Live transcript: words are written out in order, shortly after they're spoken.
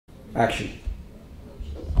Action.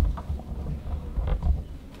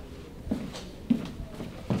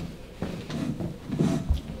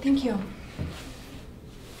 Thank you.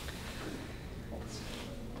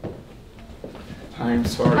 I'm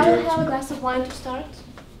sorry. I will have a glass of wine to start.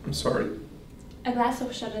 I'm sorry. A glass of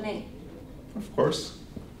Chardonnay. Of course.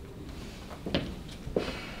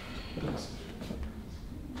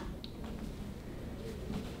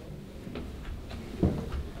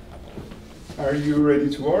 Are you ready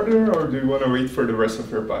to order, or do you want to wait for the rest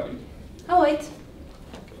of your body? Oh, wait.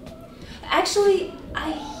 Actually,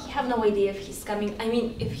 I have no idea if he's coming. I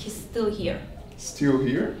mean, if he's still here. Still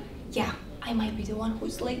here? Yeah, I might be the one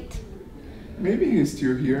who's late. Maybe he's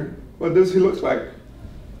still here. What does he look like?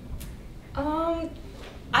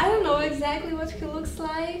 I don't know exactly what he looks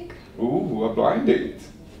like. Ooh, a blind date.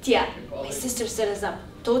 Yeah, my sister set us up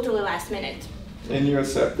totally last minute. And you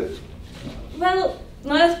accepted? Well,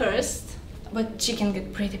 not at first, but she can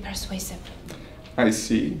get pretty persuasive. I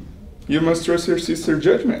see. You must trust your sister's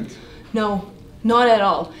judgment. No, not at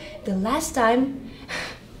all. The last time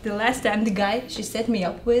the guy she set me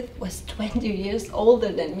up with was 20 years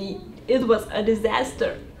older than me. It was a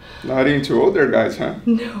disaster. Not into older guys, huh?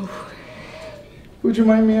 No. Would you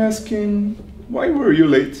mind me asking, why were you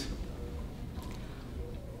late?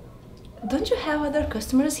 Don't you have other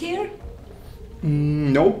customers here?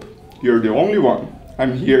 Nope. You're the only one.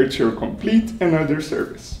 I'm here to complete another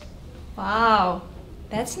service. Wow,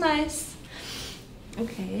 that's nice.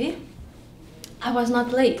 Okay. I was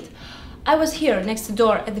not late. I was here next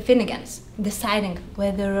door at the Finnegans, deciding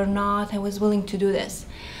whether or not I was willing to do this.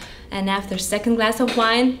 And after second glass of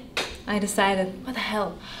wine, I decided, what the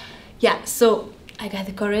hell? Yeah, so I got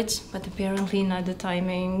the courage, but apparently not the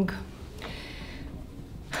timing.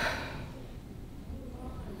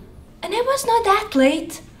 And I was not that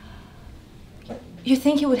late. You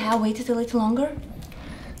think you would have waited a little longer?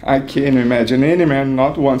 I can't imagine any man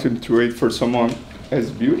not wanting to wait for someone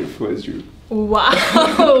as beautiful as you. Wow,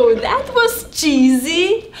 that was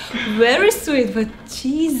cheesy. Very sweet, but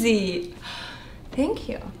cheesy. Thank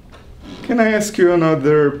you. Can I ask you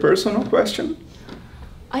another personal question?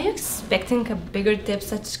 Are you expecting a bigger tip,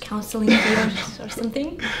 such counseling fees or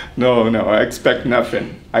something? No, I expect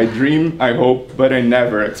nothing. I dream, I hope, but I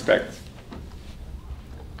never expect.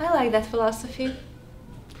 I like that philosophy.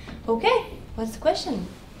 Okay, what's the question?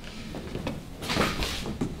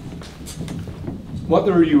 What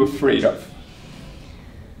are you afraid of?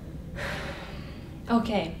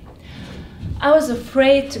 Okay, I was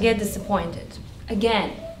afraid to get disappointed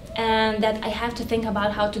again, and that I have to think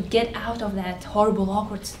about how to get out of that horrible,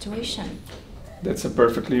 awkward situation. That's a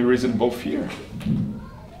perfectly reasonable fear.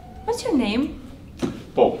 What's your name?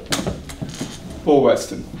 Paul. Paul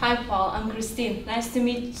Weston. Hi, Paul. I'm Christine. Nice to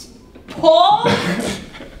meet you. Paul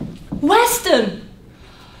Weston!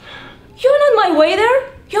 You're not my waiter.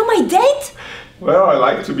 You're my date. Well, I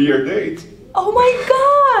like to be your date. Oh my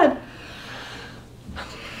God!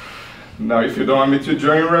 Now, if you don't want me to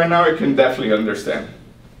join you right now, I can definitely understand.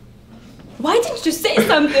 Why didn't you say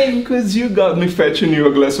something? Because you got me fetching you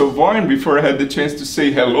a glass of wine before I had the chance to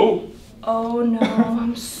say hello. Oh no,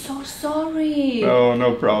 I'm so sorry.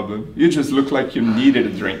 No problem. You just look like you needed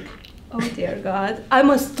a drink. Oh dear God, I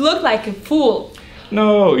must look like a fool.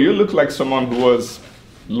 No, you look like someone who was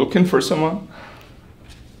looking for someone.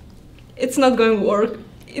 It's not going to work.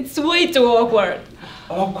 It's way too awkward.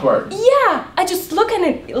 Awkward? Yeah, I just look at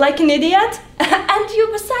it like an idiot, and you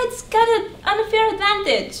besides got an unfair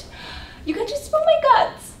advantage. You can just spill my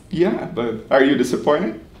guts. Yeah, but are you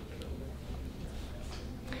disappointed?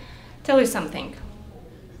 Tell you something.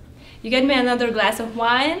 You get me another glass of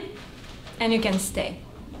wine, and you can stay.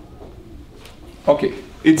 Okay,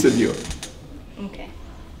 it's a deal. Okay.